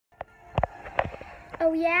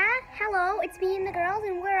Oh yeah? Hello, it's me and the girls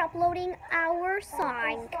and we're uploading our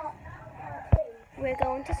song. We're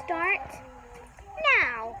going to start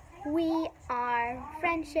now. We are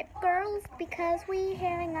friendship girls because we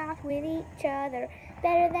hang out with each other.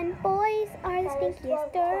 Better than boys are the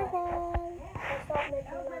stinkiest dirtballs.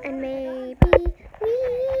 And maybe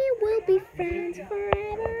we will be friends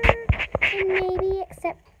forever. And maybe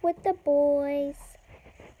except with the boys,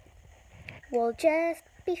 we'll just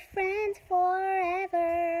be friends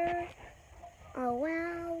forever. Oh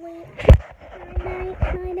well,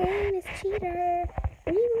 my name is Cheater.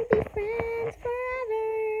 We will be friends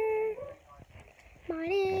forever. My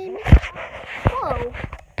name is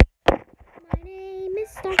My name is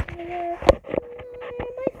Starfire.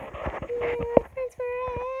 We are friends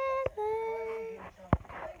forever.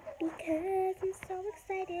 Because I'm so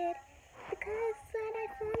excited. Because when I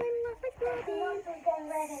fall in love with Robin,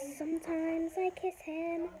 sometimes I kiss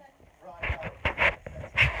him.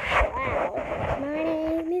 Wow. My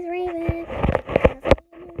name is Raven.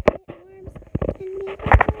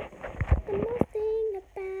 The most thing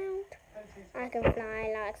about I can fly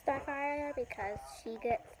like Starfire because she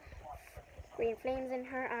gets green flames in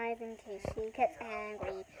her eyes in case she gets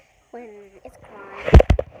angry when it's quiet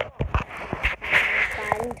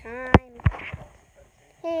time.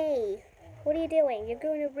 Hey, what are you doing? You're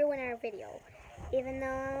going to ruin our video. Even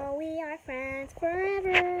though we are friends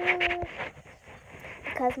forever.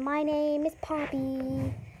 Because my name is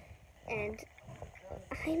Poppy. And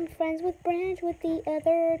I'm friends with Branch with the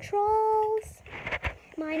other trolls.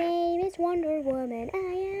 My name is Wonder Woman.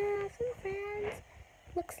 I have some friends.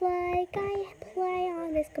 Looks like I play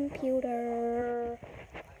on this computer.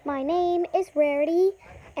 My name is Rarity,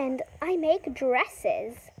 and I make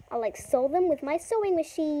dresses. I sew them with my sewing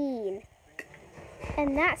machine.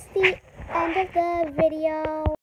 And that's the end of the video.